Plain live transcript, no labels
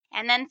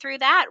And then through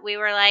that, we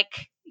were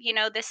like,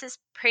 this is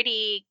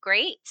pretty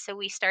great. So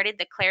we started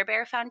the Claire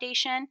Bear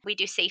Foundation. We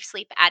do safe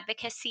sleep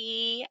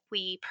advocacy.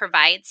 We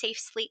provide safe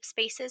sleep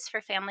spaces for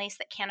families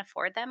that can't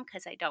afford them,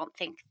 because I don't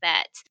think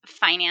that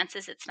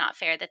finances, it's not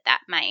fair that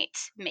might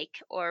make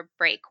or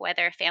break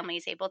whether a family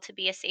is able to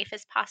be as safe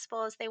as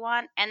possible as they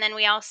want. And then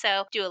we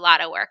also do a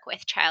lot of work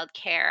with Child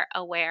Care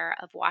Aware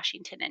of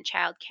Washington and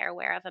Child Care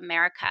Aware of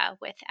America,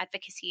 with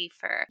advocacy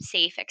for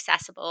safe,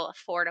 accessible,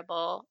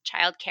 affordable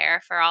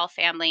childcare for all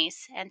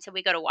families. And so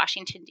we go to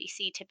Washington,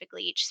 D.C.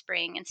 typically each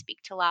spring and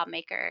speak to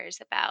lawmakers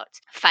about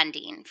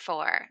funding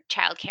for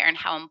childcare and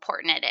how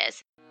important it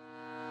is.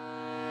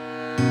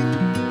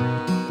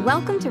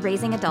 Welcome to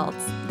Raising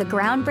Adults, the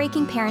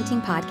groundbreaking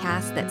parenting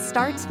podcast that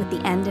starts with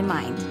the end in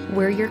mind.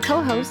 We're your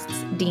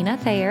co-hosts, Dina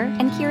Thayer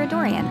and Kira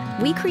Dorian.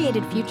 We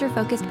created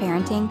future-focused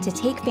parenting to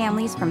take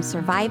families from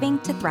surviving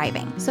to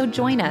thriving. So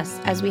join us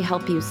as we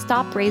help you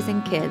stop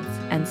raising kids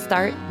and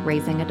start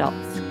raising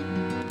adults.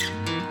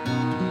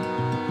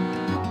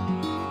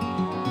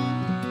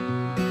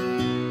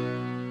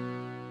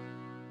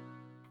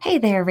 Hey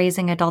there,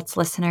 Raising Adults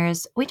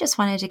listeners. We just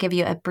wanted to give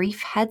you a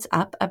brief heads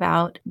up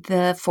about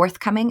the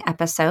forthcoming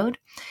episode.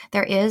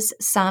 There is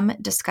some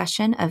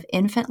discussion of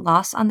infant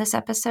loss on this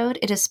episode.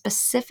 It is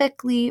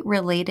specifically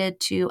related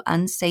to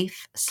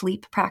unsafe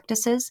sleep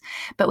practices,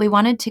 but we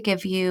wanted to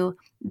give you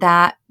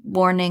that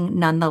warning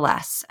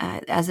nonetheless,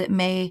 as it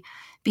may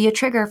be a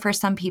trigger for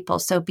some people.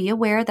 So be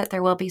aware that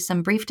there will be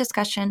some brief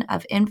discussion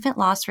of infant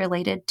loss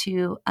related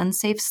to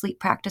unsafe sleep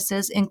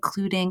practices,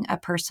 including a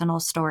personal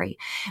story.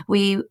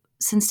 We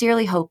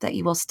sincerely hope that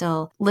you will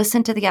still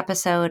listen to the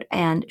episode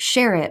and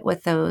share it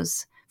with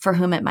those for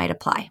whom it might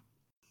apply.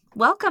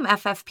 Welcome,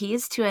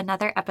 FFPs, to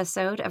another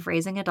episode of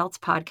Raising Adults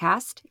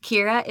podcast.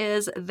 Kira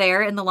is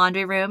there in the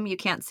laundry room. You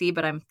can't see,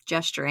 but I'm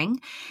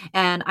gesturing.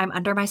 And I'm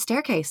under my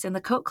staircase in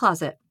the coat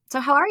closet. So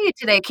how are you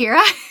today,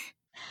 Kira?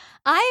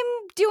 I'm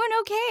doing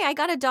okay. I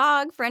got a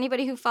dog. For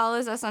anybody who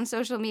follows us on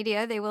social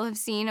media, they will have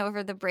seen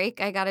over the break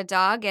I got a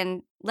dog.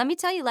 And let me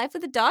tell you, life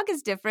with a dog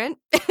is different.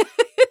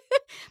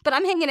 But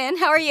I'm hanging in.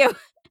 How are you?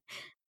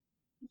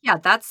 Yeah,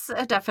 that's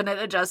a definite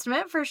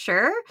adjustment for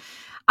sure.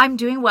 I'm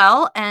doing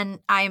well, and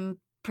I'm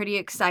pretty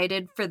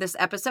excited for this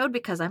episode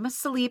because I'm a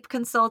sleep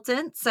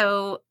consultant.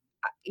 So,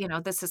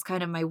 this is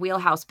kind of my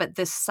wheelhouse, but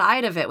this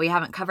side of it we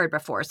haven't covered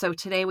before. So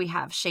today we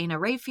have Shayna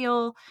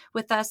Raphael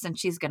with us, and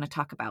she's going to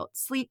talk about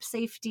sleep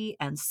safety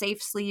and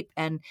safe sleep.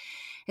 And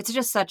it's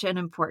just such an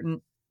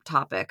important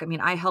topic. I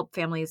mean, I help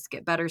families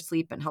get better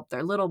sleep and help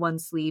their little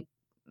ones sleep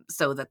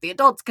so that the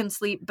adults can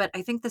sleep. But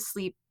I think the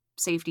sleep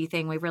safety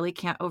thing, we really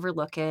can't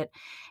overlook it.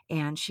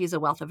 And she's a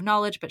wealth of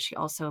knowledge, but she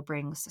also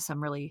brings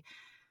some really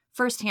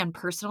firsthand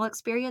personal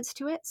experience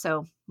to it.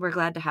 So we're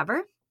glad to have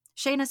her.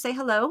 Shayna, say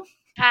hello.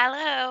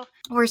 Hello.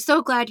 We're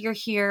so glad you're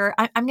here.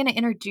 I'm going to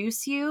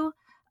introduce you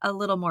a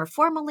little more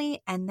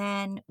formally, and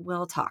then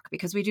we'll talk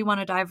because we do want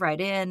to dive right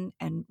in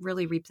and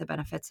really reap the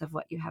benefits of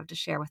what you have to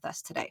share with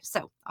us today.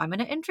 So I'm going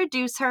to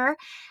introduce her,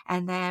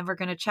 and then we're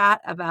going to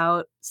chat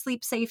about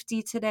sleep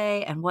safety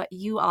today and what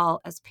you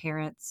all as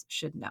parents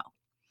should know.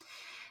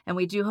 And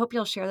we do hope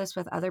you'll share this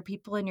with other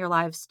people in your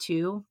lives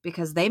too,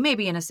 because they may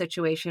be in a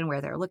situation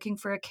where they're looking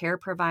for a care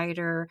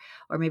provider,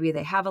 or maybe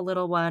they have a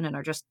little one and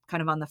are just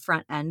kind of on the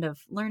front end of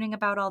learning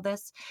about all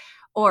this.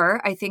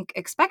 Or I think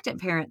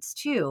expectant parents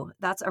too.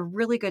 That's a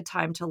really good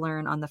time to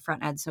learn on the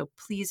front end. So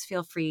please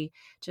feel free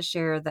to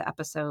share the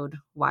episode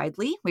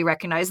widely. We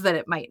recognize that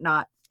it might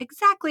not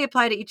exactly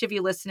apply to each of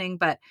you listening,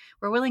 but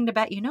we're willing to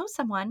bet you know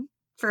someone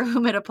for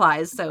whom it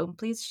applies. So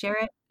please share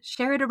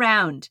it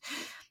around.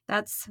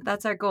 That's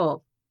our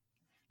goal.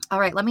 All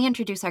right, let me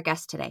introduce our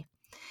guest today.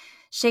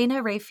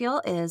 Shayna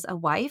Raphael is a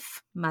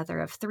wife, mother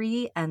of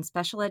 3, and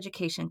special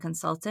education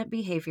consultant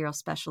behavioral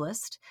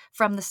specialist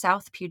from the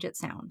South Puget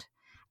Sound.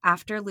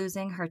 After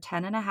losing her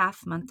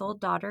 10-and-a-half-month-old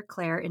daughter,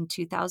 Claire, in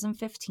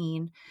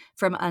 2015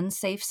 from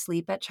unsafe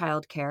sleep at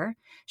childcare,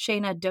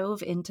 Shayna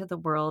dove into the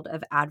world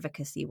of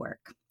advocacy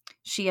work.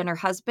 She and her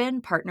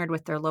husband partnered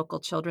with their local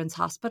children's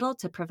hospital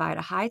to provide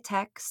a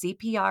high-tech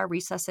CPR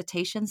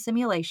resuscitation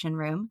simulation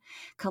room,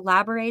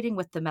 collaborating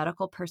with the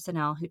medical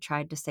personnel who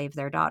tried to save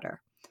their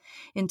daughter.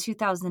 In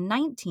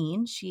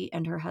 2019, she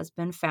and her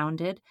husband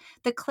founded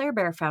the Claire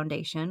Bear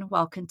Foundation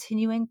while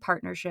continuing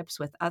partnerships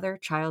with other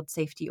child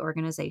safety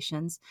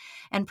organizations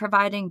and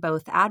providing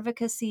both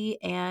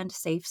advocacy and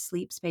safe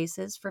sleep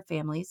spaces for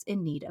families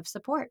in need of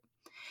support.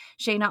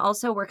 Shayna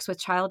also works with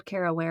Child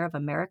Care Aware of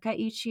America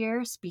each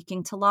year,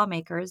 speaking to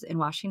lawmakers in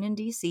Washington,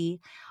 D.C.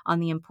 on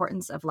the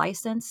importance of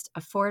licensed,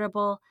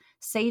 affordable,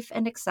 safe,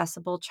 and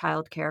accessible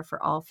childcare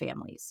for all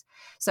families.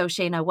 So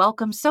Shayna,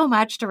 welcome so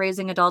much to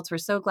Raising Adults. We're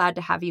so glad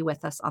to have you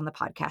with us on the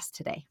podcast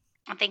today.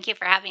 Well, thank you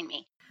for having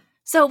me.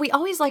 So we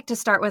always like to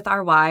start with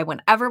our why.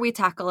 Whenever we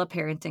tackle a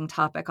parenting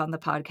topic on the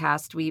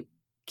podcast, we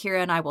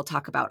Kira and I will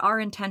talk about our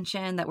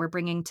intention that we're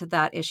bringing to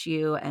that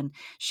issue and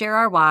share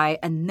our why.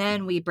 And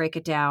then we break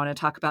it down and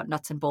talk about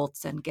nuts and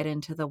bolts and get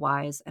into the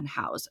whys and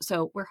hows.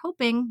 So we're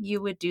hoping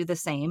you would do the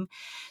same.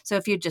 So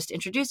if you just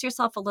introduce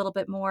yourself a little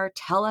bit more,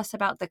 tell us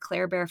about the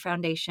Claire Bear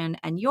Foundation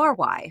and your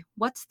why.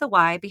 What's the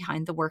why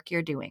behind the work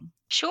you're doing?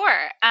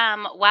 Sure.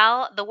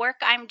 Well, the work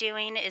I'm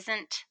doing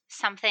isn't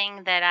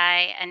something that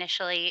I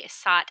initially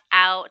sought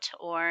out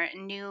or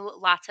knew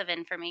lots of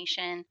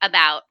information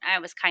about. I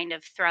was kind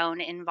of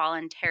thrown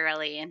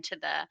involuntarily into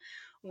the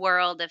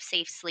world of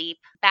safe sleep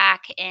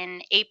back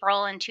in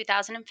April in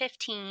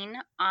 2015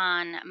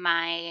 on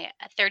my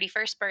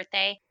 31st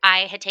birthday.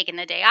 I had taken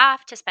the day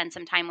off to spend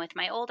some time with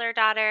my older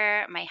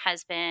daughter. My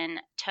husband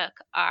took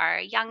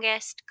our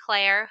youngest,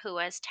 Claire, who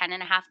was 10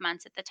 and a half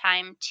months at the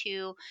time,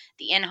 to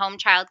the in-home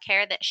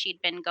childcare that she'd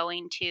been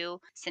going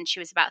to since she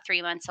was about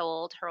 3 months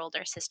old. Her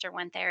older sister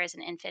went there as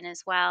an infant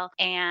as well.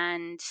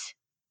 And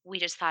we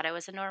just thought it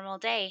was a normal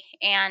day.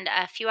 And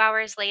a few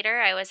hours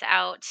later, I was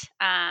out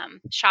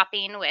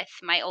shopping with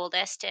my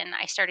oldest, and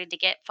I started to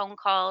get phone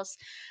calls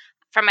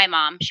from my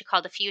mom. She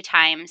called a few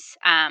times,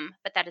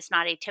 but that is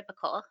not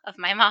atypical of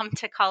my mom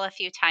to call a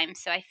few times.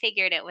 So I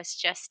figured it was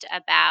just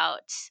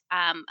about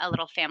a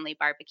little family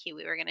barbecue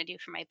we were going to do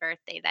for my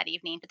birthday that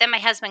evening. But then my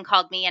husband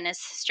called me, and as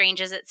strange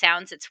as it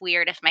sounds, it's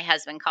weird if my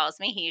husband calls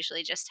me. He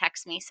usually just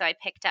texts me. So I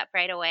picked up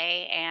right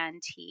away,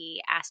 and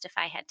he asked if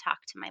I had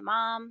talked to my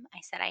mom. I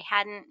said I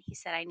hadn't. He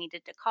said I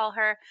needed to call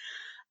her.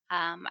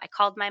 I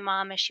called my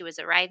mom as she was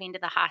arriving to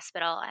the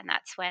hospital, and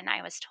that's when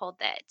I was told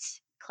that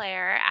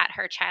Claire at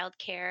her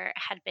childcare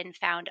had been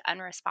found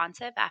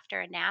unresponsive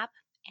after a nap.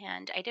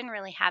 And I didn't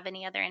really have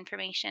any other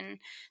information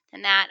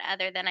than that,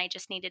 other than I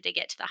just needed to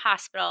get to the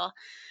hospital.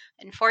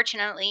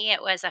 Unfortunately,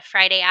 it was a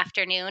Friday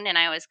afternoon, and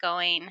I was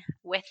going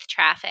with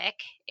traffic,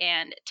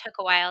 and it took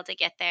a while to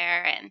get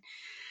there. And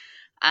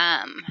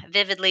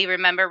vividly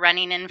remember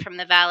running in from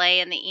the valet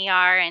in the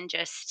ER and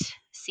just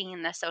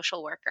seeing the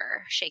social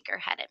worker shake her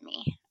head at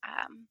me,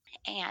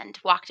 and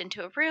walked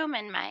into a room,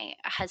 and my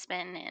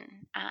husband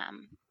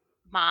and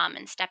mom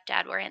and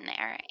stepdad were in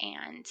there.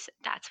 And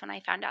that's when I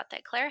found out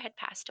that Claire had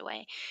passed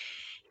away.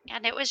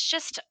 And it was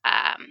just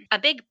a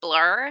big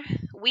blur.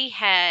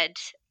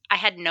 I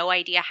had no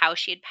idea how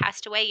she had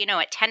passed away. You know,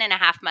 at 10 and a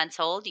half months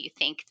old, you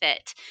think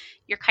that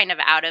you're kind of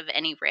out of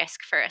any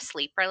risk for a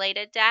sleep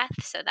related death.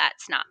 So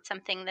that's not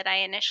something that I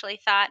initially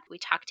thought. We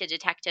talked to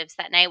detectives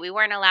that night. We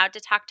weren't allowed to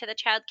talk to the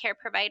child care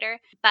provider,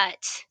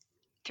 but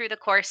through the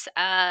course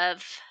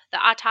of the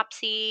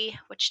autopsy,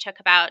 which took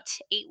about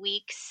 8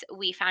 weeks,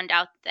 we found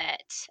out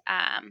that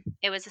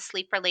it was a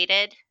sleep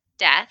related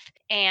death,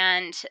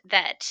 and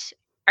that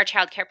our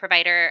childcare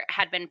provider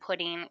had been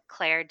putting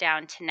Claire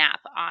down to nap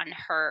on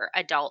her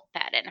adult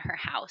bed in her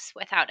house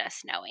without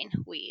us knowing.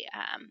 We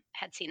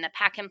had seen the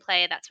pack and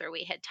play. That's where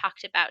we had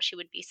talked about she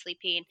would be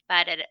sleeping.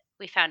 But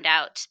we found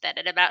out that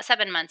at about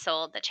 7 months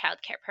old, the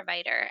childcare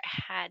provider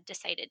had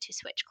decided to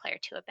switch Claire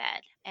to a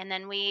bed. And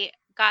then we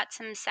got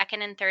some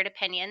second and third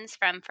opinions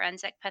from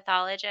forensic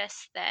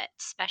pathologists that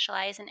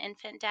specialize in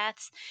infant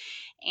deaths,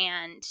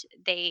 and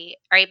they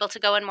are able to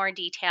go in more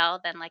detail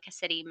than like a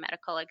city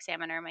medical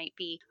examiner might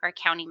be, or a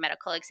county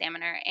medical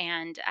examiner.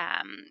 And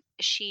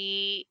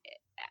she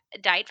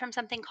died from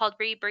something called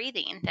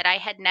rebreathing that I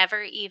had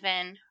never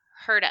even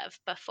heard of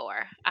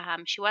before.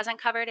 She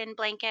wasn't covered in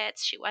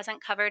blankets, she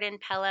wasn't covered in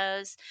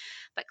pillows,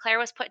 but Claire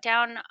was put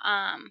down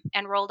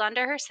and rolled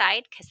onto her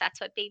side, because that's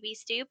what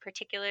babies do,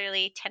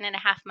 particularly 10 and a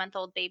half month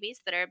old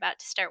babies that are about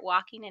to start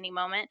walking any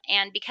moment.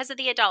 And because of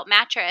the adult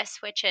mattress,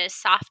 which is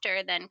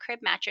softer than crib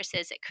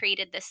mattresses, it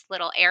created this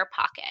little air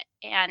pocket.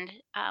 And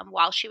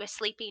while she was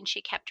sleeping,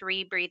 she kept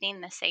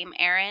rebreathing the same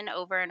air in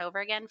over and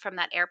over again from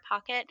that air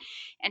pocket,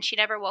 and she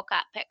never woke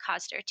up. It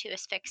caused her to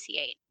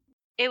asphyxiate.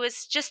 It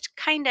was just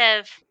kind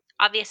of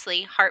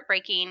obviously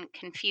heartbreaking,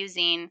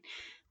 confusing.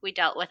 We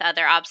dealt with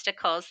other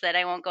obstacles that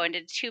I won't go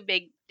into too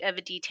big of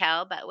a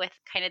detail, but with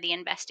kind of the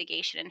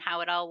investigation and how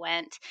it all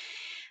went.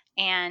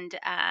 And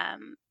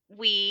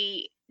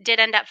we did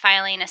end up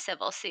filing a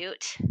civil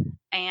suit.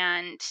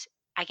 And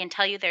I can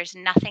tell you there's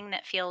nothing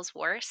that feels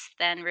worse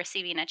than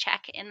receiving a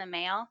check in the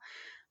mail.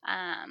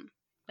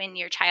 When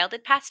your child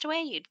had passed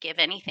away, you'd give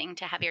anything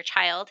to have your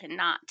child and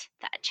not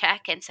that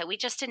check. And so we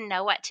just didn't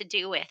know what to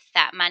do with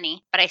that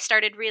money. But I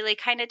started really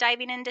kind of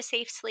diving into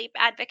safe sleep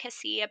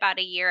advocacy about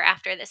a year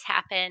after this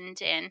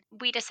happened. And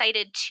we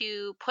decided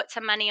to put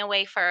some money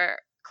away for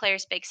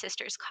Claire's big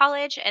sister's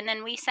college. And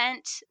then we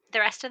sent the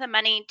rest of the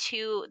money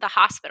to the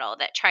hospital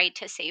that tried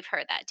to save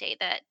her that day.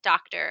 The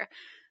doctor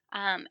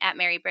at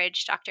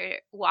Marybridge, Dr.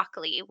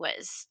 Walkley,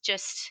 was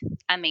just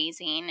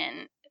amazing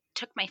and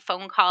took my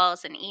phone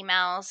calls and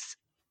emails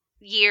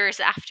years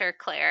after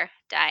Claire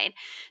died.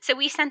 So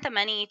we sent the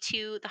money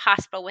to the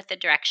hospital with the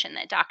direction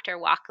that Dr.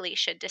 Walkley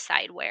should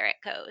decide where it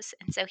goes.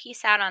 And so he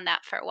sat on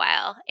that for a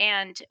while,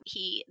 and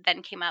he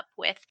then came up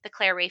with the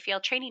Claire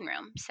Rayfield training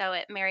room. So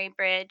at Mary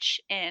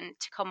Bridge in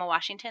Tacoma,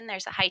 Washington,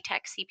 there's a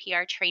high-tech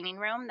CPR training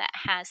room that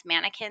has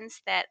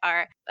mannequins that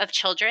are of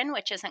children,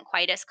 which isn't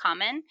quite as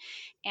common.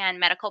 And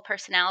medical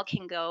personnel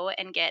can go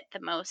and get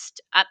the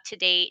most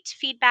up-to-date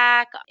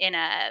feedback in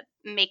a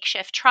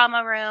makeshift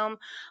trauma room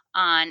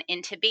on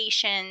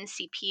intubation,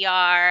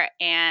 CPR,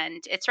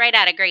 and it's right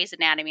out of Grey's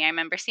Anatomy. I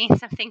remember seeing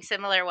something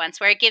similar once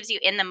where it gives you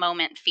in the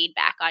moment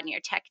feedback on your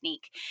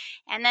technique.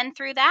 And then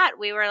through that,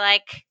 we were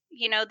like,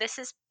 this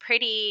is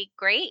pretty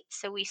great.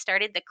 So we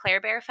started the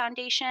Claire Bear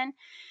Foundation.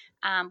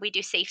 We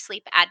do safe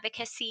sleep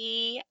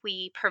advocacy.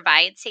 We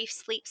provide safe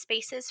sleep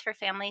spaces for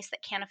families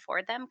that can't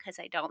afford them, because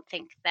I don't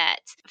think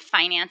that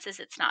finances,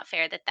 it's not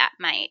fair that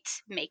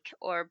might make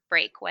or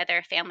break whether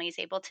a family is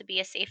able to be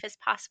as safe as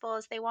possible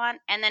as they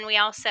want. And then we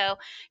also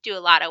do a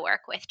lot of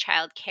work with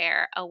Child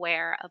Care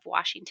Aware of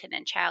Washington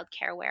and Child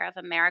Care Aware of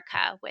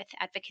America with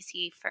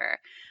advocacy for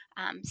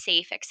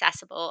safe,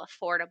 accessible,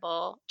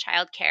 affordable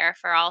childcare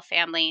for all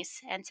families.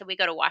 And so we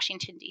go to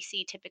Washington,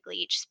 D.C. typically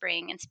each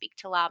spring and speak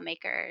to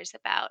lawmakers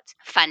about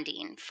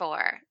funding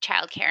for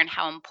childcare and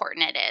how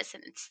important it is.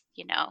 And it's,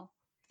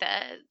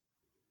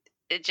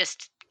 it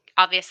just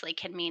obviously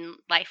can mean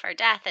life or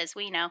death, as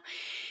we know.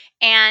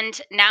 And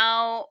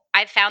now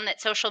I've found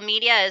that social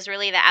media is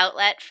really the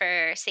outlet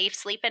for safe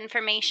sleep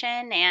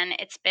information. And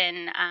it's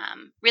been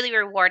really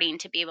rewarding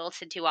to be able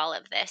to do all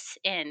of this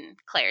in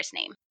Claire's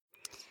name.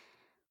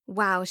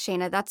 Wow,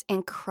 Shayna, that's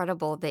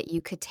incredible that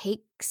you could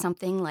take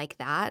something like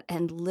that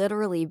and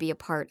literally be a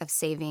part of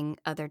saving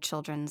other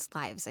children's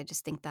lives. I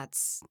just think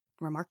that's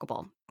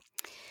remarkable.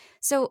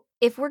 So,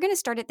 if we're going to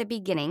start at the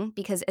beginning,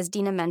 because as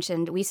Dina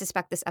mentioned, we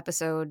suspect this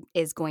episode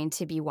is going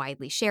to be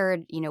widely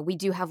shared. We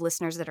do have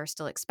listeners that are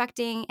still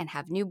expecting and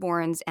have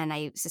newborns, and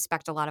I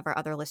suspect a lot of our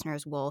other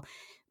listeners will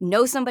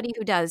know somebody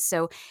who does.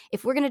 So,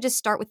 if we're going to just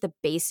start with the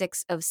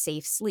basics of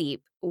safe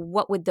sleep,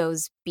 what would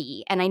those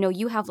be? And I know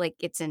you have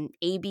it's an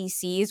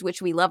ABCs,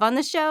 which we love on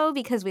the show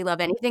because we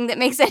love anything that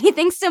makes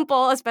anything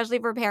simple, especially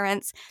for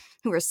parents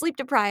who are sleep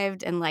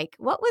deprived and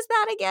what was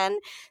that again?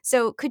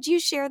 So, could you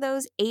share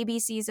those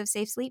ABCs of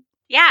safe sleep?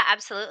 Yeah,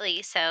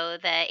 absolutely. So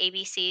the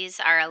ABCs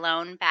are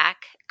alone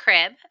back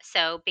crib.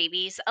 So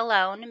babies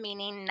alone,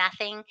 meaning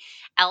nothing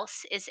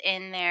else is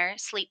in their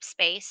sleep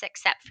space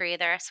except for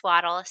either a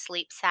swaddle, a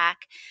sleep sack,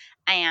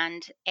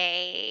 and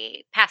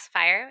a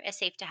pacifier is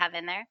safe to have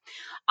in there.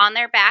 On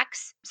their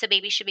backs, so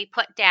babies should be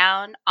put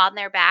down on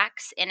their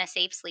backs in a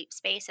safe sleep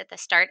space at the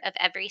start of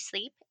every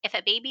sleep. If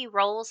a baby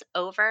rolls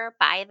over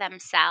by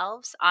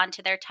themselves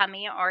onto their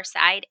tummy or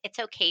side, it's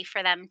okay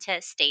for them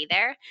to stay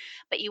there,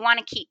 but you want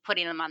to keep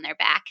putting them on their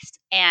backs.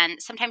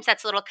 And sometimes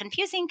that's a little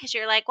confusing because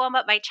you're like, well,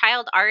 but my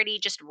child already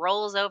just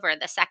rolls over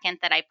the second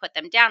that I put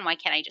them down. Why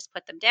can't I just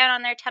put them down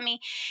on their tummy?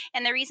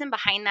 And the reason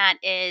behind that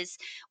is,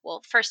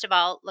 well, first of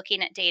all,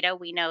 looking at data,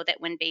 we know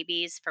that when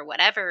babies, for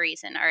whatever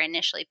reason, are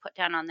initially put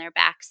down on their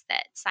backs,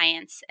 that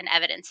science and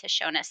evidence has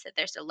shown us that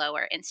there's a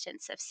lower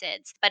instance of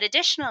SIDS. But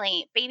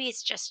additionally,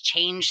 babies just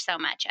change so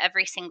much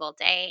every single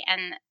day.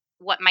 And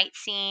what might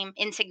seem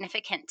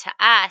insignificant to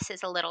us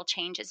as a little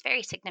change is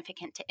very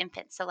significant to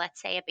infants. So let's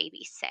say a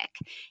baby's sick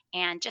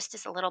and just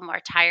is a little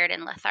more tired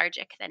and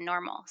lethargic than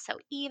normal. So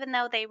even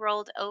though they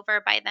rolled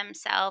over by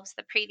themselves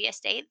the previous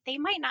day, they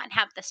might not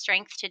have the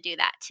strength to do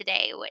that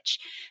today, which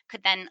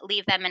could then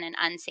leave them in an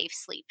unsafe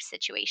sleep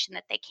situation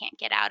that they can't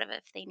get out of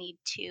if they need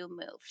to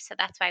move. So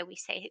that's why we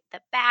say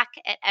the back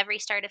at every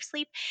start of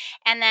sleep.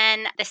 And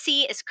then the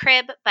C is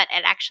crib, but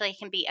it actually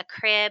can be a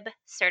crib,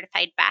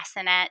 certified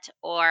bassinet,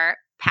 or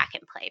pack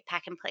and play.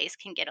 Pack and plays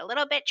can get a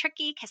little bit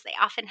tricky because they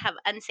often have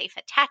unsafe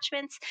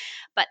attachments,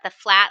 but the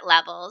flat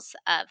levels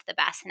of the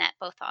bassinet,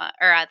 both on,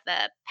 or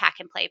the pack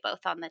and play, both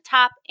on the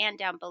top and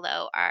down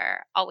below,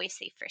 are always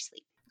safe for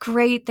sleep.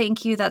 Great.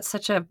 Thank you. That's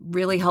such a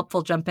really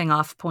helpful jumping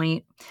off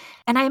point.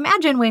 And I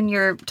imagine when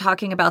you're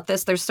talking about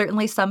this, there's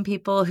certainly some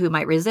people who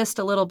might resist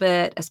a little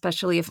bit,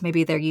 especially if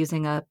maybe they're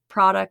using a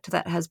product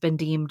that has been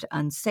deemed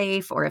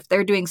unsafe, or if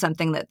they're doing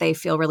something that they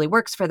feel really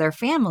works for their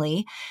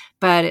family,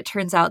 but it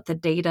turns out the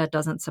data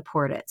doesn't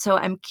support it. So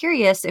I'm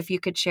curious if you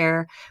could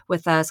share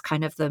with us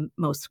kind of the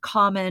most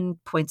common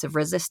points of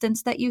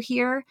resistance that you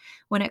hear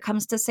when it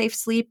comes to safe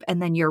sleep,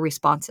 and then your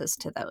responses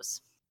to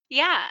those.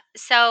 Yeah.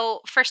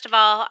 So, first of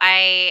all,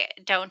 I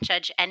don't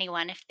judge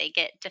anyone if they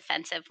get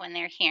defensive when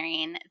they're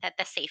hearing that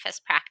the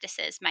safest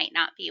practices might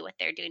not be what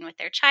they're doing with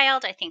their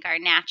child. I think our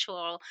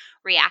natural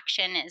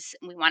reaction is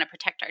we want to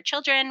protect our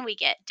children. We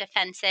get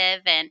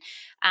defensive. And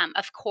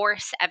of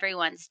course,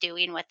 everyone's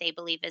doing what they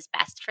believe is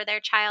best for their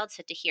child.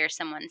 So, to hear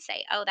someone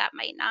say, oh, that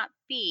might not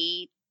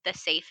be the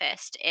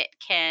safest, it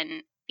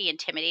can be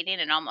intimidating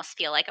and almost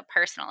feel like a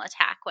personal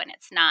attack when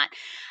it's not.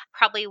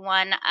 Probably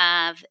one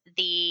of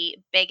the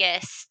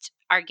biggest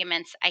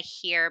arguments I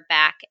hear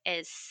back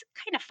is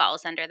kind of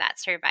falls under that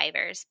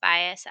survivor's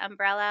bias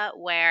umbrella,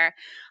 where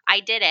I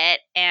did it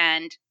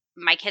and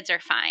my kids are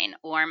fine,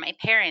 or my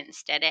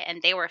parents did it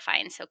and they were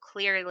fine. So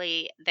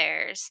clearly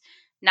there's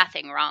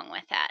nothing wrong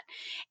with that.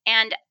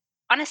 And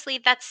honestly,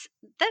 that's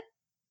the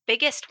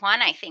biggest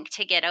one I think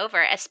to get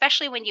over,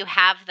 especially when you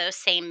have those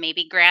same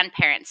maybe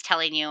grandparents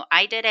telling you,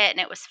 I did it and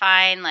it was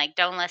fine. Like,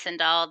 don't listen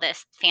to all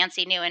this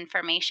fancy new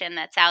information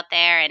that's out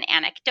there. And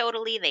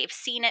anecdotally, they've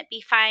seen it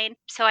be fine.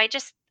 So I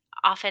just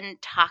often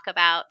talk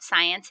about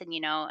science and,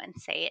 and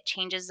say it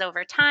changes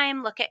over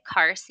time. Look at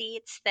car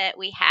seats that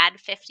we had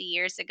 50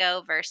 years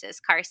ago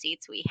versus car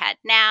seats we had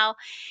now.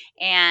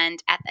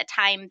 And at the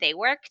time they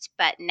worked,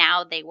 but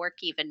now they work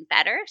even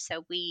better.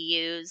 So we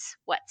use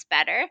what's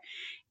better,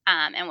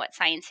 and what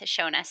science has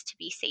shown us to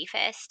be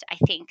safest. I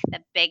think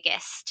the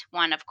biggest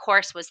one, of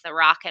course, was the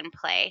rock and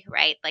play,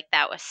 right? Like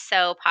that was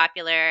so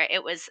popular.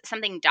 It was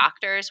something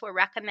doctors were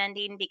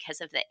recommending because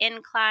of the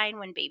incline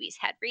when babies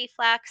had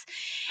reflux.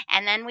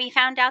 And then we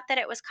found out that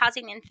it was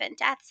causing infant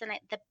deaths. And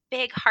the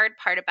big hard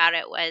part about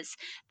it was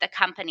the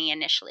company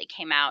initially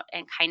came out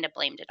and kind of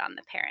blamed it on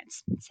the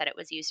parents, said it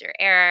was user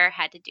error,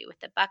 had to do with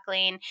the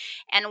buckling.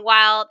 And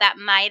while that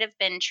might have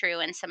been true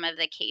in some of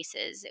the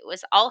cases, it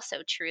was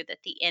also true that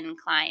the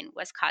incline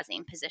was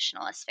causing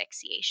positional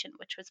asphyxiation,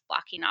 which was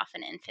blocking off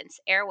an infant's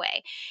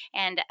airway.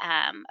 And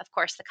of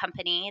course,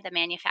 the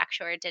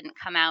manufacturer, didn't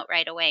come out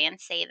right away and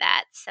say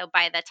that. So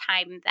by the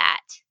time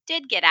that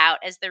did get out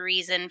as the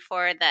reason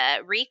for the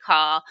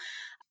recall,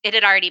 it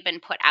had already been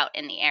put out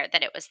in the air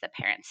that it was the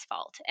parents'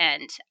 fault.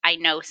 And I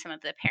know some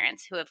of the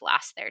parents who have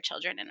lost their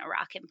children in a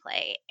rock and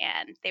play,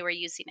 and they were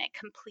using it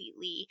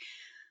completely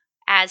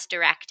as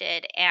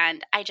directed.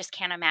 And I just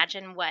can't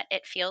imagine what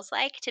it feels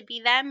like to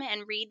be them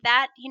and read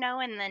that,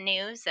 in the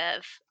news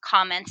of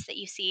comments that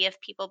you see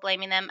of people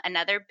blaming them.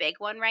 Another big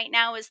one right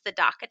now is the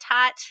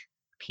DockATot.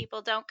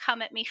 People don't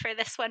come at me for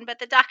this one, but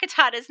the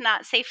DockATot is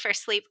not safe for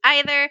sleep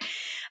either,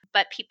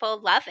 but people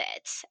love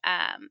it.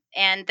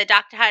 And the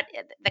DockATot,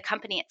 the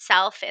company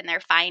itself, in their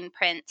fine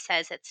print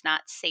says it's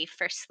not safe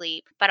for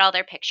sleep, but all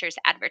their pictures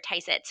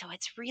advertise it. So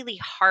it's really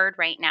hard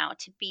right now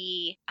to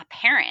be a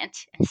parent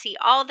and see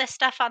all this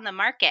stuff on the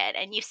market,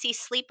 and you see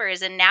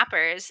sleepers and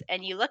nappers,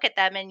 and you look at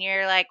them and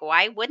you're like,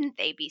 why wouldn't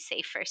they be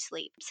safe for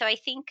sleep? So I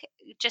think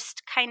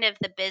just kind of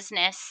the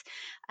business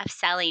of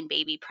selling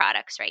baby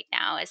products right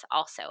now is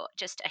also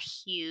just a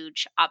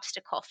huge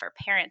obstacle for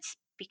parents,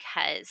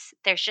 because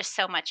there's just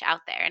so much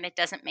out there and it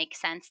doesn't make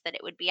sense that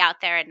it would be out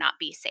there and not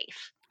be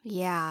safe.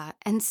 Yeah.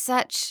 And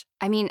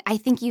I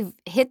think you've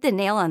hit the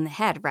nail on the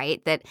head,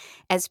 right? That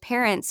as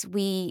parents,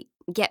 we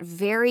get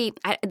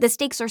the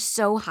stakes are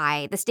so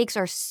high. The stakes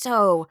are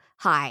so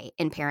high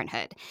in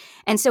parenthood.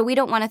 And so we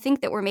don't want to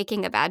think that we're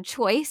making a bad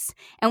choice.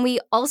 And we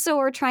also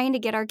are trying to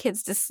get our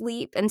kids to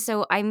sleep. And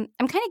so I'm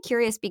kind of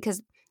curious,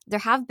 because there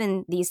have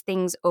been these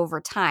things over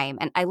time.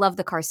 And I love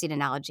the car seat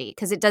analogy,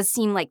 because it does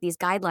seem like these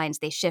guidelines,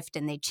 they shift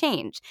and they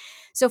change.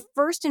 So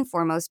first and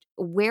foremost,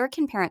 where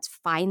can parents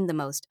find the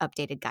most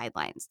updated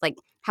guidelines? Like,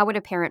 how would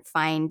a parent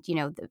find,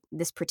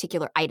 this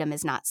particular item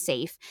is not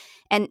safe?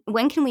 And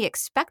when can we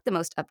expect the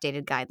most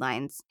updated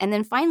guidelines? And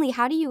then finally,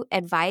 how do you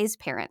advise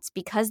parents?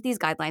 Because these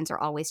guidelines are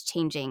always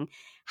changing,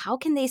 how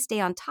can they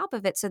stay on top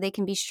of it so they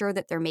can be sure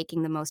that they're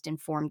making the most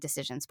informed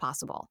decisions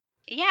possible?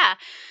 Yeah.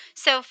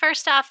 So,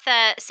 first off,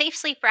 the safe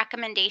sleep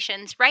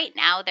recommendations right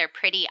now, they're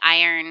pretty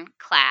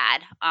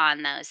ironclad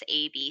on those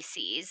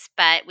ABCs.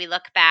 But we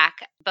look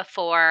back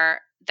before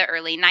the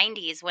early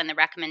 90s when the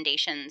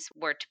recommendations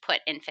were to put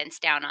infants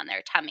down on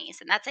their tummies.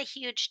 And that's a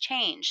huge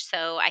change.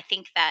 So, I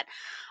think that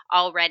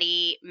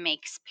already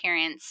makes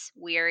parents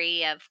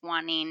weary of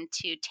wanting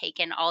to take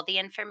in all the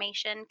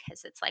information,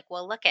 because it's like,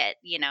 well, look at,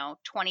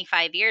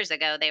 25 years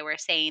ago, they were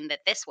saying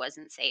that this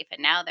wasn't safe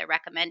and now they're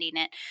recommending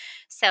it.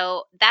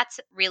 So that's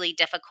really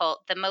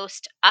difficult. The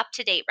most up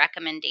to date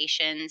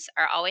recommendations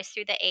are always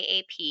through the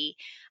AAP,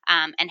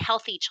 and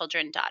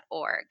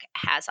healthychildren.org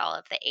has all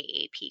of the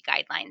AAP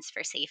guidelines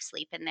for safe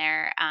sleep in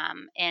there,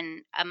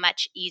 in a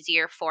much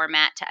easier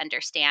format to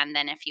understand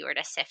than if you were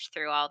to sift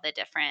through all the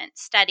different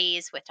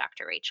studies with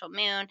Dr. Rachel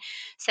Moon.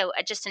 So,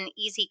 just an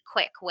easy,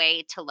 quick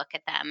way to look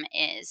at them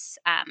is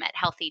at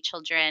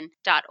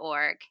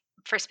healthychildren.org.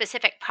 For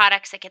specific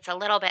products, it gets a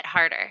little bit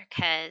harder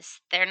because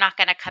they're not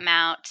going to come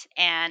out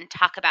and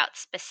talk about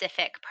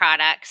specific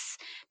products,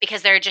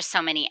 because there are just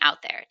so many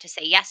out there to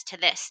say yes to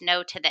this,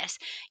 no to this.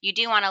 You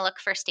do want to look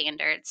for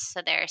standards.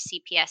 So there are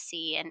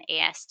CPSC and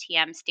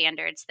ASTM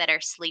standards that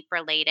are sleep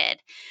related.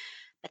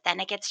 But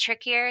then it gets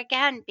trickier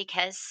again,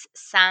 because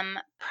some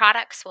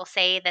products will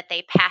say that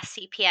they pass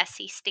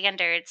CPSC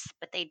standards,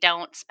 but they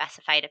don't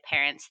specify to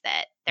parents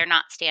that they're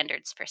not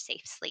standards for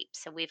safe sleep.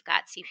 So we've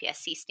got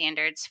CPSC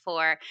standards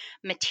for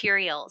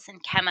materials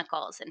and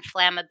chemicals and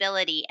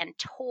flammability and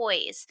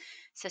toys.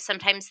 So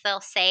sometimes they'll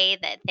say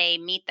that they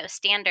meet those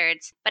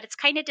standards, but it's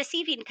kind of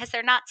deceiving because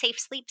they're not safe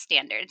sleep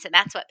standards. And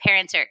that's what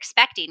parents are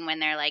expecting when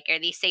they're like, are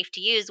these safe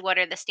to use? What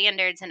are the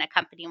standards? And a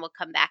company will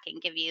come back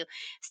and give you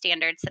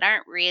standards that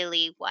aren't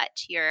really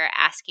what you're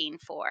asking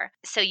for.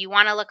 So you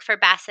want to look for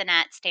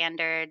bassinet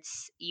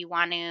standards. You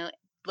want to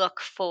look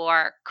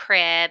for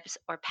cribs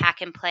or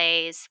pack and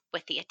plays.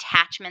 With the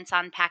attachments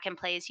on pack and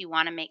plays, you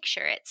want to make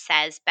sure it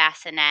says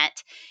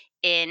bassinet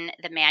in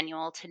the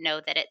manual to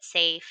know that it's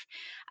safe.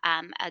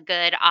 A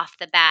good off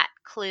the bat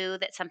clue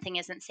that something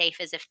isn't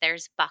safe is if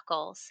there's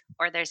buckles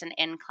or there's an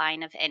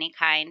incline of any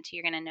kind.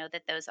 You're going to know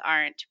that those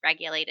aren't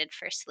regulated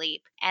for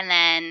sleep. And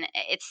then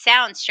it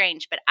sounds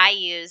strange, but I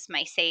use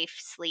my Safe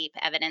Sleep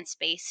evidence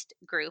based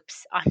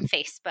groups on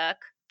Facebook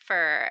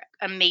for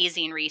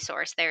amazing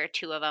resource. There are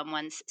two of them.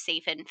 One's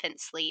Safe Infant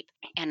Sleep,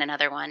 and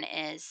another one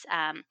is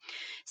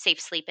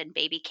Safe Sleep and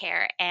Baby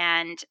Care.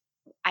 And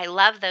I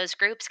love those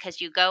groups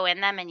because you go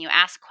in them and you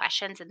ask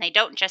questions, and they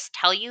don't just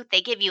tell you,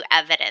 they give you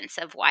evidence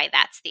of why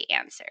that's the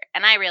answer.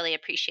 And I really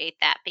appreciate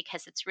that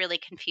because it's really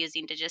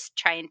confusing to just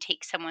try and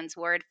take someone's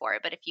word for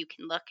it. But if you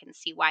can look and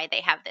see why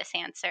they have this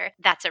answer,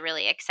 that's a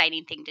really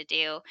exciting thing to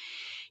do.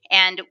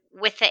 And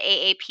with the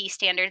AAP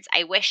standards,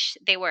 I wish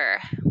they were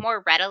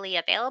more readily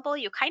available.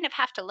 You kind of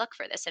have to look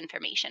for this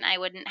information. I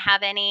wouldn't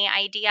have any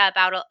idea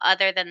about it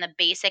other than the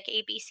basic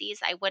ABCs.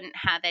 I wouldn't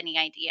have any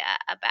idea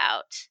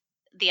about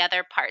the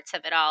other parts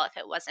of it all if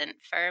it wasn't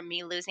for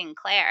me losing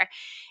Claire.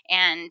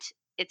 And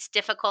it's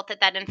difficult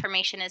that that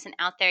information isn't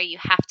out there. You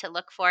have to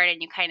look for it,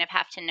 and you kind of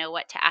have to know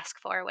what to ask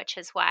for, which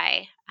is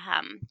why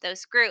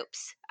those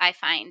groups I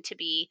find to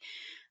be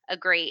a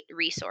great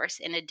resource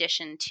in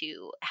addition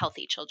to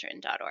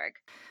healthychildren.org.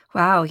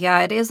 Wow. Yeah,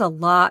 it is a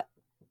lot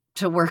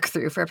to work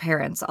through for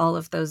parents, all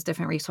of those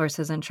different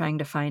resources and trying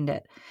to find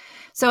it.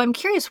 So I'm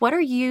curious, what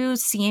are you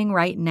seeing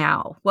right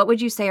now? What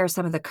would you say are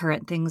some of the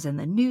current things in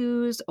the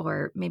news,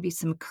 or maybe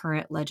some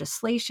current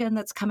legislation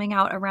that's coming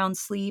out around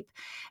sleep?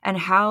 And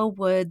how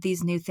would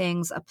these new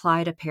things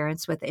apply to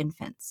parents with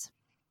infants?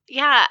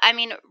 Yeah, I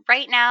mean,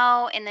 right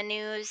now in the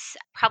news,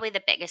 probably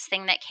the biggest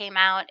thing that came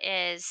out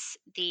is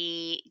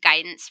the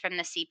guidance from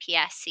the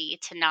CPSC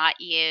to not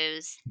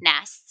use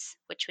nests,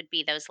 which would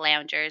be those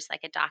loungers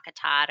like a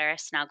DockATot or a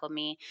Snuggle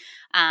Me,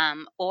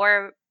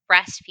 or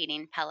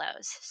breastfeeding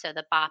pillows. So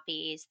the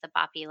boppies, the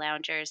boppy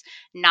loungers,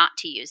 not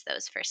to use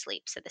those for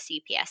sleep. So the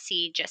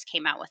CPSC just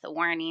came out with a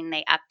warning.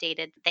 They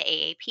updated, the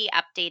AAP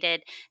updated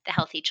the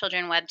Healthy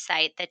Children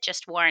website that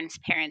just warns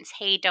parents,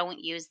 hey,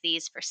 don't use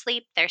these for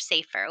sleep. They're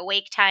safe for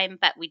awake time,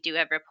 but we do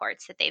have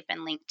reports that they've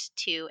been linked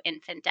to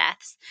infant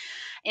deaths.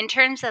 In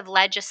terms of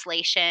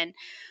legislation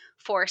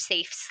for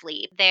safe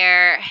sleep,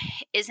 there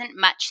isn't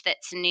much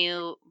that's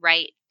new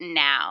right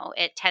now.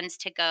 It tends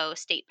to go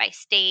state by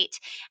state.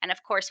 And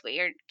of course,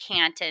 we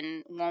can't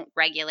and won't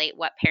regulate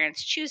what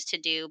parents choose to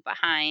do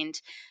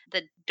behind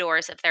the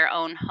doors of their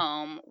own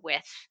home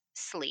with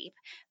sleep.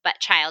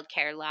 But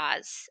childcare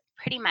laws,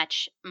 pretty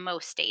much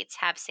most states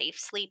have safe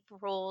sleep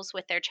rules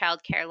with their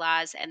childcare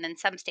laws. And then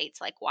some states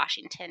like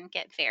Washington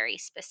get very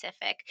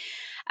specific.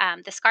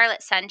 The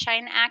Scarlet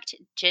Sunshine Act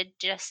did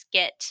just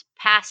get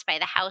passed by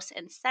the House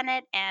and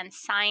Senate and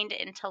signed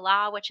into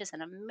law, which is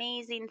an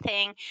amazing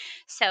thing.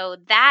 So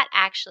that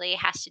actually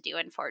has to do,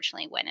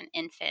 unfortunately, when an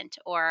infant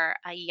or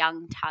a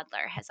young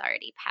toddler has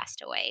already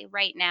passed away.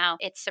 Right now,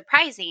 it's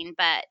surprising,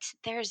 but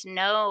there's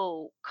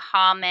no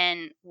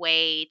common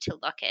way to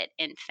look at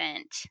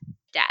infant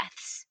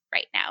deaths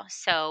right now.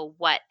 So,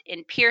 what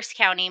in Pierce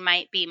County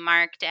might be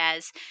marked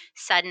as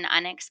sudden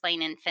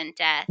unexplained infant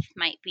death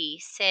might be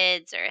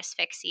SIDS or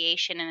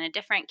asphyxiation in a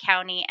different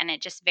county, and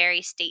it just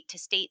varies state to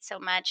state so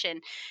much.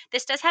 And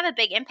this does have a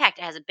big impact.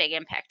 It has a big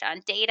impact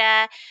on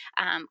data,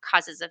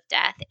 causes of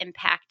death,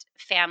 impact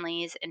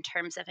families in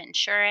terms of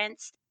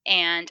insurance.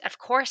 And of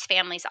course,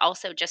 families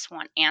also just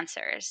want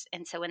answers.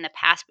 And so in the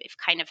past, we've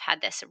kind of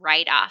had this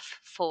write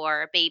off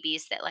for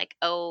babies that, like,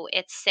 oh,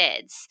 it's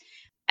SIDS.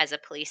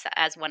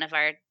 As one of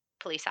our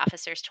police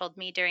officers told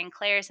me during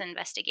Claire's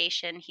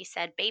investigation, he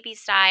said,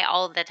 babies die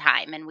all the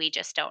time and we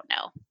just don't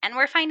know. And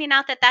we're finding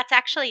out that that's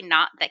actually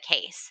not the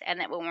case. And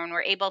that when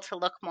we're able to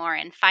look more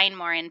and find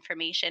more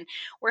information,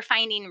 we're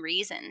finding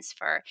reasons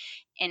for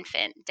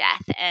infant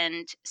death.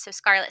 And so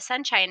Scarlet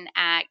Sunshine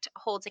Act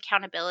holds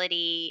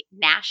accountability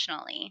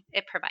nationally.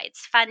 It provides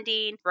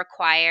funding,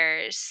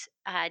 requires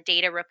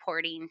data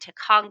reporting to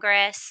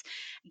Congress,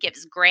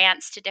 gives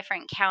grants to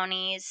different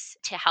counties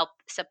to help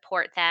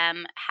support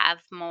them have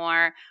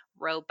more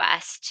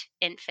robust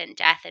infant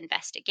death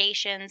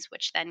investigations,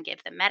 which then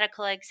give the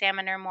medical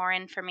examiner more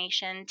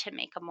information to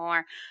make a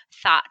more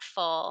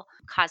thoughtful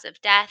cause of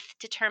death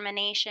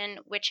determination,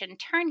 which in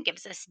turn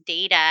gives us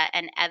data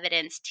and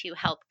evidence to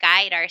help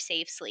guide our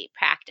safe sleep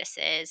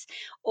practices.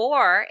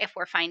 Or if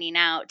we're finding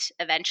out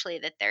eventually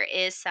that there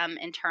is some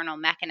internal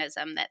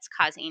mechanism that's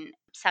causing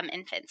some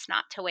infants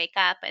not to wake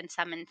up and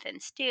some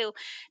infants do,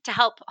 to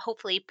help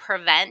hopefully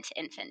prevent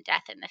infant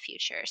death in the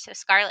future. So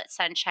Scarlet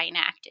Sunshine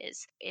Act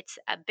it's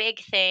a big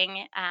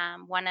thing.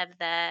 One of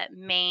the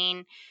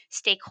main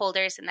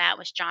stakeholders in that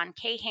was John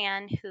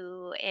Kahan,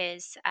 who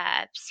is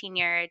a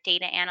senior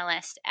data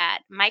analyst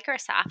at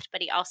Microsoft,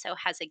 but he also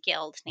has a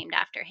guild named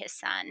after his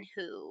son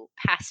who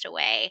passed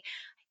away,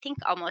 think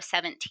almost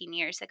 17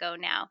 years ago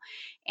now.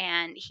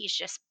 And he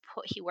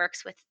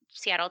works with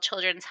Seattle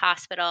Children's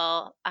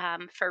Hospital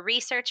for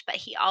research, but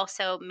he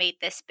also made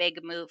this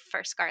big move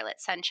for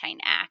Scarlet Sunshine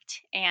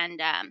Act.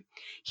 And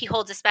he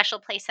holds a special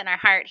place in our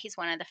heart. He's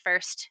one of the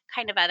first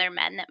kind of other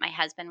men that my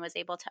husband was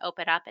able to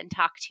open up and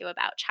talk to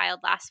about child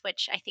loss,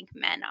 which I think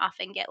men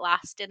often get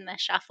lost in the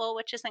shuffle,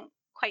 which isn't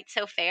quite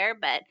so fair.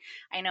 But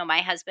I know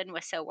my husband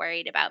was so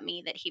worried about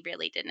me that he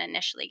really didn't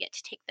initially get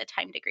to take the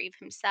time to grieve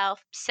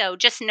himself. So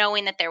just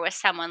knowing that there was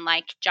someone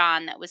like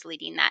John that was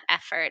leading that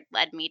effort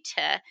led me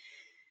to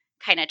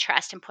kind of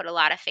trust and put a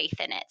lot of faith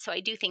in it. So I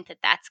do think that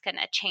that's going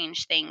to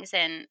change things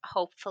and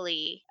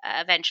hopefully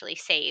eventually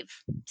save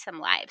some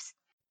lives.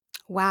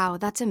 Wow,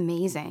 that's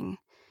amazing.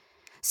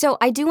 So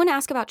I do want to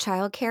ask about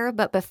childcare,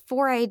 but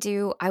before I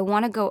do, I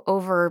want to go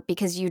over,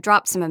 because you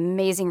dropped some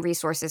amazing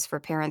resources for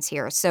parents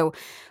here. So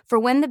for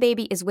when the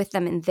baby is with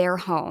them in their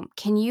home,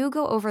 can you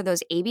go over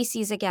those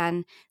ABCs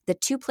again, the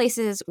 2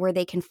 places where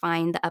they can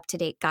find the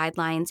up-to-date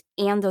guidelines,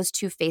 and those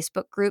 2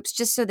 Facebook groups,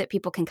 just so that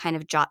people can kind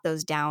of jot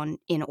those down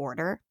in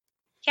order?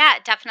 Yeah,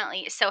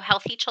 definitely. So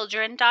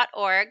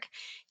healthychildren.org,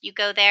 you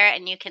go there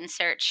and you can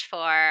search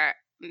for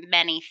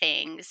many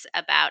things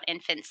about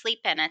infant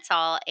sleep, and it's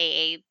all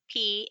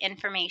AAP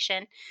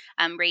information.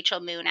 Rachel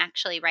Moon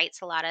actually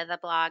writes a lot of the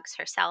blogs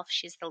herself.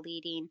 She's the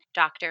leading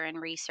doctor and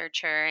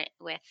researcher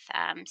with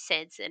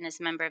SIDS and is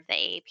a member of the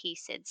AAP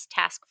SIDS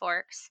task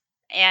force.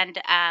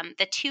 And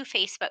the 2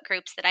 Facebook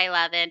groups that I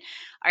love in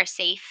are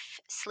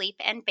Safe Sleep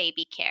and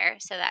Baby Care.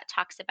 So that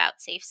talks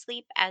about safe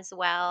sleep as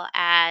well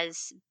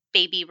as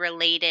baby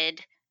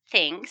related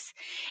things,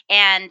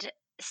 and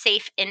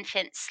Safe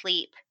Infant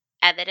Sleep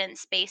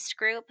evidence based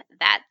group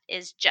that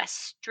is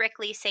just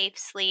strictly safe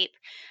sleep.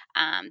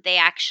 They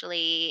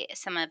actually,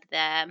 some of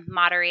the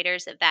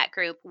moderators of that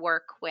group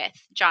work with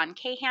John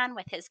Kahan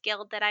with his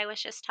guild that I was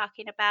just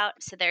talking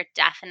about. So they're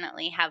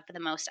definitely have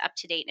the most up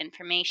to date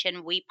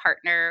information. We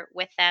partner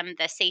with them.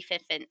 The Safe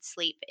Infant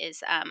Sleep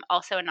is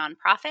also a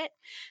nonprofit.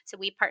 So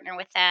we partner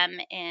with them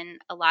in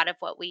a lot of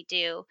what we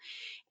do,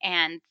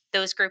 and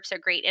those groups are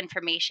great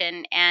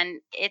information, and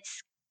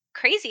it's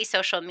crazy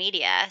social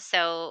media.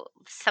 So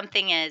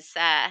something as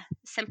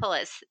simple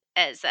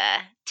as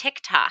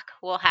TikTok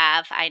will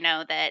have, I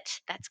know that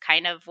that's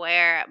kind of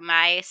where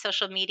my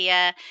social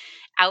media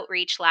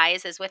outreach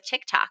lies, is with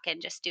TikTok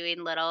and just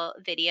doing little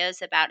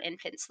videos about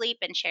infant sleep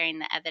and sharing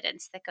the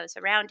evidence that goes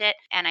around it.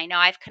 And I know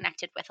I've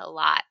connected with a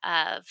lot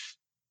of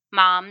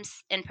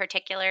moms in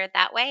particular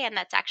that way, and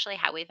that's actually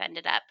how we've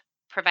ended up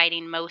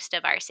providing most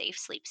of our safe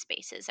sleep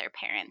spaces are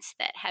parents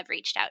that have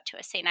reached out to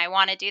us saying, I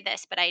want to do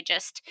this, but I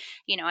just,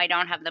 I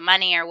don't have the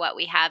money, or what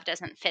we have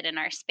doesn't fit in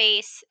our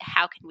space.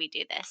 How can we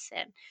do this?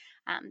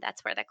 And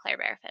that's where the Claire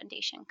Bear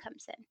Foundation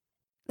comes in.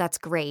 That's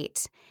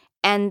great.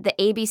 And the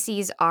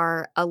ABCs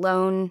are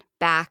alone,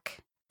 back,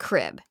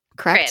 crib,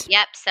 Crib. correct?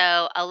 Yep.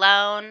 So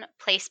alone,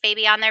 place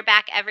baby on their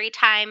back every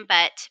time.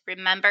 But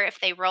remember, if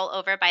they roll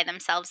over by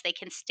themselves, they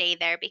can stay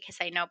there, because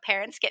I know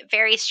parents get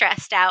very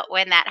stressed out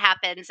when that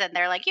happens and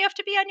they're like, you have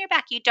to be on your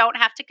back. You don't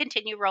have to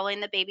continue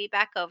rolling the baby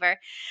back over.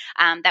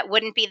 That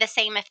wouldn't be the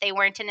same if they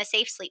weren't in a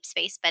safe sleep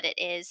space, but it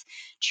is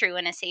true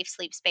in a safe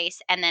sleep space.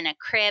 And then a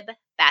crib,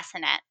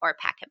 bassinet, or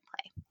pack and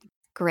play.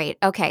 Great.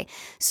 Okay.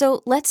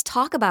 So let's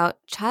talk about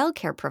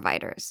childcare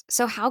providers.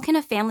 So, how can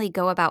a family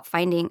go about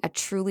finding a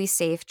truly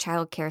safe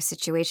childcare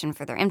situation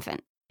for their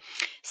infant?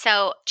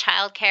 So,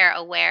 Childcare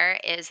Aware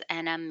is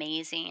an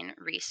amazing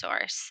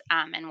resource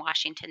in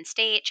Washington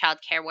State.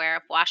 Childcare Aware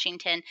of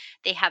Washington,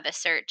 they have a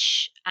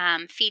search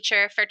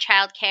feature for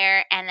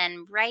childcare. And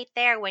then right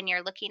there, when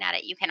you're looking at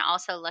it, you can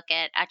also look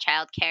at a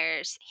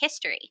childcare's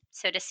history.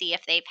 So, to see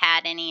if they've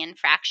had any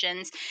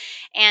infractions.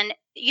 And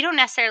you don't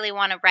necessarily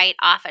want to write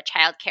off a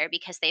childcare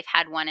because they've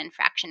had one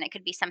infraction. It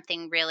could be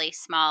something really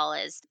small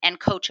as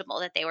and coachable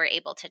that they were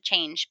able to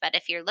change. But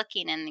if you're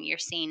looking and you're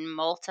seeing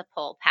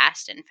multiple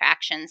past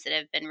infractions that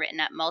have been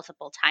written up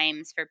multiple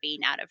times for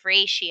being out of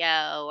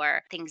ratio,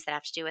 or things that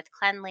have to do with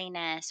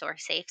cleanliness or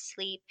safe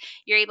sleep,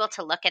 you're able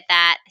to look at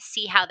that,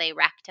 see how they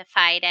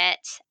rectified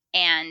it,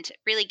 and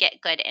really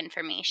get good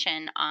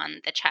information on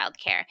the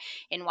childcare.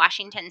 In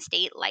Washington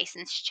State,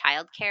 licensed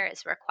childcare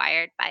is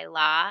required by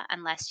law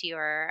unless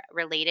you're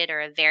related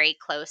or a very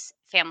close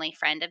family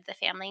friend of the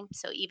family.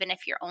 So even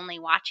if you're only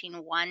watching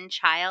one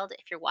child,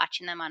 if you're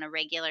watching them on a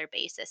regular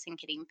basis and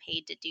getting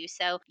paid to do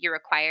so, you're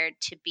required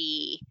to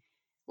be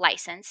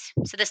licensed.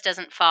 So this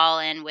doesn't fall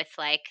in with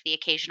like the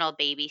occasional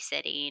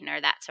babysitting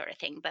or that sort of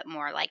thing, but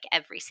more like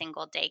every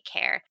single day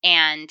care.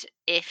 And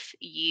if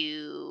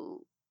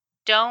you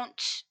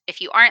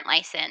aren't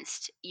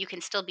licensed, you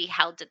can still be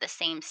held to the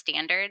same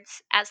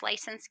standards as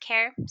licensed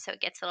care. So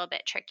it gets a little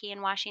bit tricky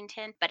in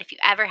Washington. But if you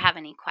ever have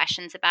any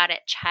questions about it,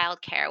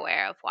 Child Care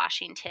Aware of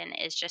Washington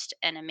is just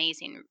an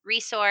amazing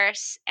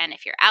resource. And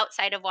if you're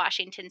outside of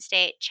Washington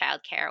State,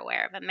 Child Care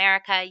Aware of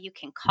America, you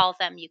can call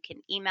them, you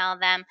can email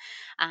them,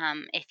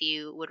 if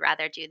you would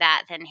rather do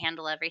that than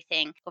handle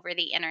everything over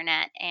the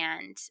internet.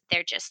 And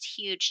they're just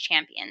huge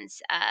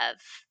champions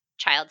of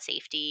child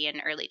safety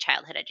and early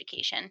childhood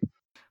education.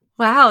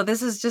 Wow,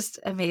 this is just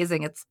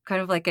amazing. It's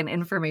kind of like an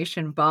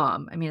information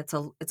bomb. I mean, it's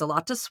a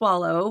lot to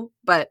swallow,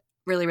 but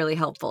really, really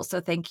helpful. So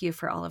thank you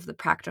for all of the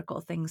practical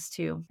things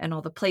too, and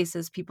all the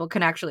places people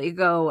can actually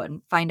go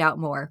and find out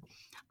more.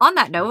 On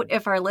that note,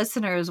 if our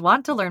listeners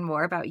want to learn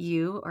more about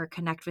you or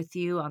connect with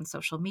you on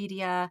social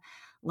media,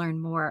 learn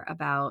more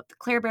about the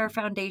Claire Bear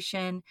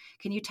Foundation,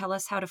 can you tell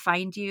us how to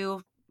find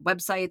you,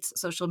 websites,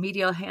 social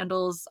media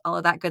handles, all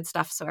of that good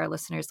stuff so our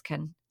listeners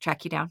can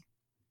track you down?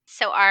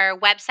 So our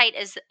website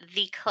is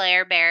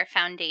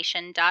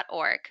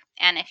theclairebearfoundation.org.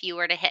 And if you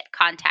were to hit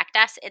contact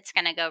us, it's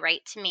going to go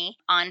right to me.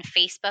 On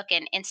Facebook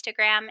and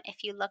Instagram,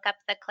 if you look up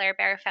the Claire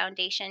Bear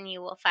Foundation,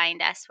 you will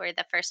find us. We're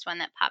the first one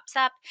that pops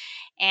up.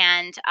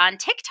 And on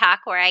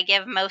TikTok, where I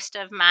give most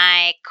of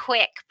my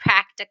quick,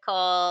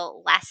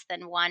 practical, less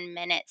than 1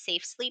 minute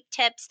safe sleep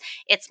tips,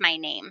 it's my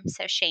name.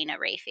 So Shayna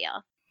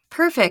Raphael.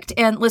 Perfect.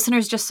 And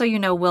listeners, just so you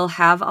know, we'll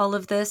have all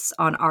of this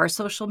on our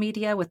social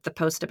media with the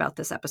post about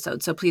this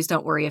episode. So please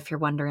don't worry if you're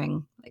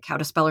wondering like how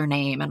to spell her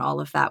name and all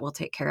of that. We'll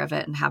take care of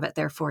it and have it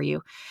there for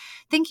you.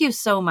 Thank you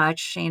so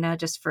much, Shayna,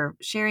 just for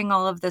sharing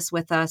all of this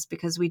with us,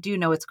 because we do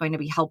know it's going to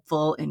be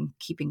helpful in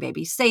keeping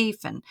babies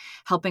safe and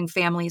helping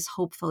families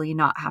hopefully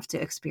not have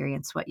to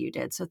experience what you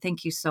did. So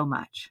thank you so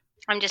much.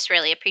 I'm just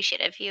really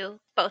appreciative you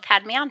both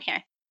had me on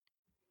here.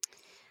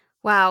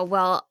 Wow.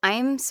 Well,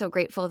 I'm so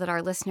grateful that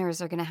our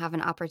listeners are going to have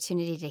an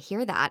opportunity to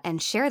hear that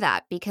and share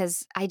that,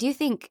 because I do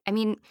think, I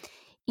mean,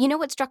 you know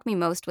what struck me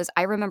most was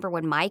I remember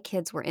when my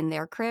kids were in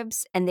their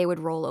cribs and they would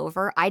roll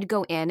over, I'd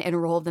go in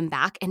and roll them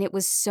back, and it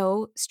was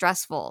so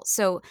stressful.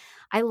 So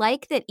I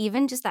like that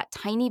even just that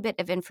tiny bit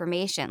of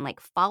information, like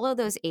follow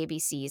those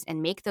ABCs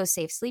and make those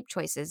safe sleep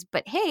choices.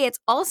 But hey, it's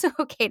also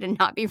okay to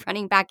not be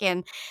running back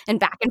in and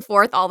back and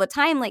forth all the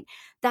time. Like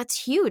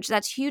that's huge.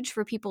 That's huge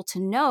for people to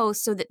know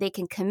so that they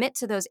can commit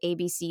to those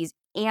ABCs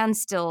and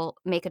still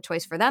make a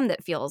choice for them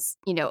that feels,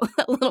 a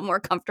little more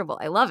comfortable.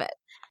 I love it.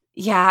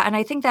 Yeah, and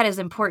I think that is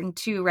important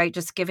too, right?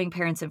 Just giving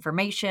parents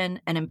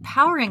information and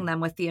empowering them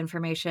with the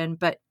information,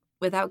 but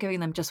without giving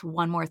them just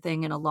one more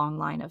thing in a long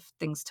line of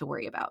things to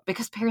worry about.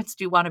 Because parents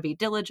do want to be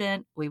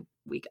diligent. We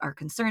are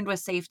concerned with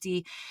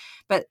safety,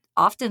 but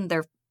often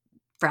they're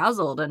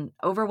frazzled and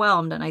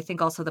overwhelmed. And I think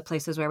also the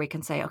places where we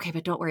can say, okay,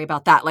 but don't worry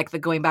about that, like the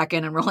going back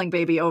in and rolling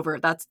baby over,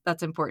 that's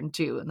important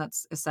too. And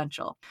that's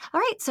essential.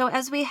 All right. So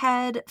as we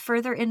head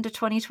further into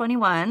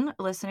 2021,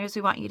 listeners,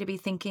 we want you to be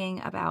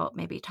thinking about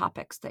maybe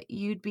topics that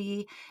you'd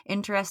be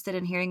interested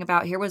in hearing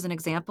about. Here was an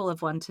example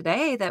of one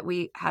today that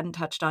we hadn't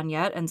touched on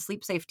yet. And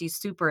sleep safety is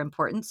super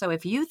important. So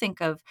if you think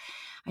of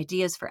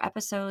ideas for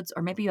episodes,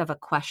 or maybe you have a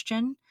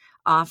question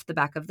off the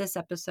back of this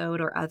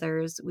episode or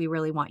others, we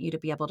really want you to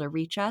be able to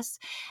reach us.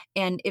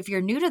 And if you're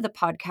new to the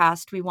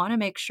podcast, we want to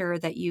make sure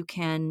that you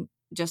can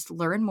just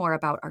learn more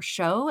about our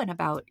show and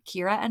about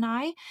Kira and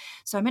I.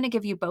 So I'm going to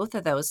give you both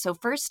of those. So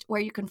first,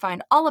 where you can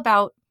find all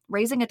about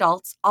raising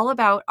adults, all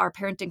about our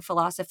parenting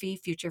philosophy,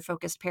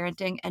 future-focused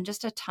parenting, and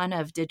just a ton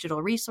of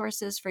digital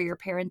resources for your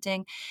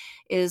parenting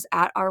is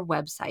at our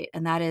website,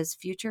 and that is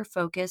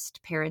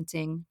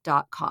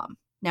futurefocusedparenting.com.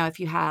 Now,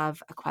 if you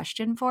have a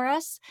question for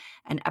us,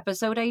 an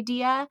episode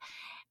idea,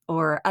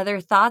 or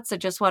other thoughts, or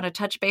just want to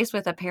touch base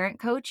with a parent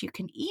coach, you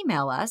can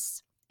email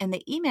us. And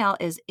the email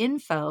is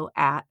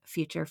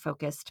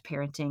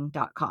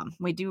info@futurefocusedparenting.com.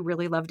 We do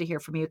really love to hear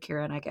from you,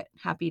 Kira, and I get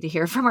happy to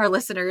hear from our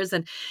listeners.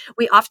 And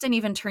we often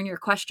even turn your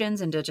questions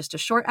into just a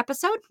short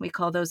episode. We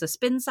call those a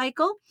spin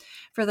cycle.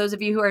 For those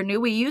of you who are new,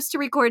 we used to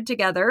record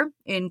together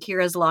in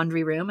Kira's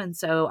laundry room. And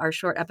so our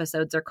short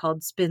episodes are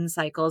called spin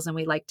cycles. And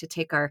we like to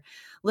take our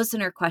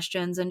listener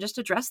questions and just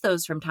address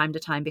those from time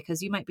to time,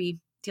 because you might be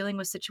dealing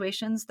with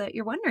situations that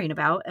you're wondering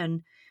about,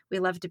 and we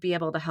love to be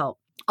able to help.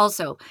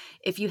 Also,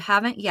 if you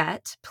haven't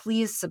yet,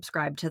 please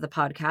subscribe to the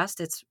podcast.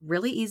 It's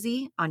really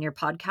easy on your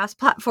podcast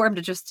platform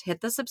to just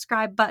hit the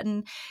subscribe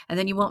button, and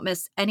then you won't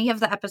miss any of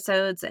the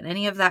episodes and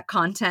any of that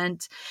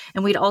content.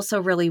 And we'd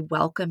also really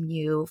welcome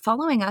you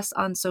following us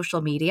on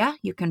social media.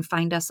 You can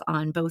find us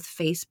on both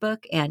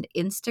Facebook and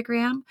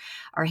Instagram.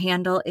 Our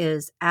handle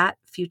is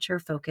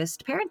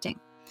 @FutureFocusedParenting.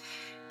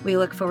 We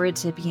look forward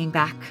to being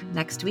back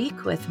next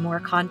week with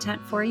more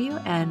content for you,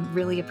 and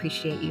really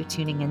appreciate you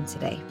tuning in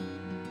today.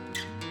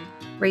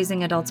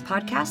 Raising Adults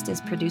podcast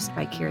is produced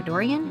by Kira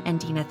Dorian and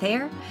Dina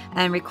Thayer,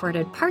 and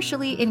recorded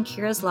partially in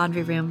Kira's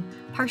laundry room,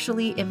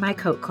 partially in my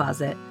coat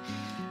closet.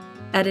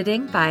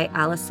 Editing by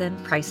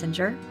Allison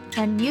Preisinger,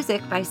 and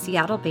music by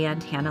Seattle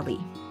band Hannah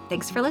Lee.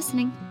 Thanks for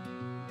listening.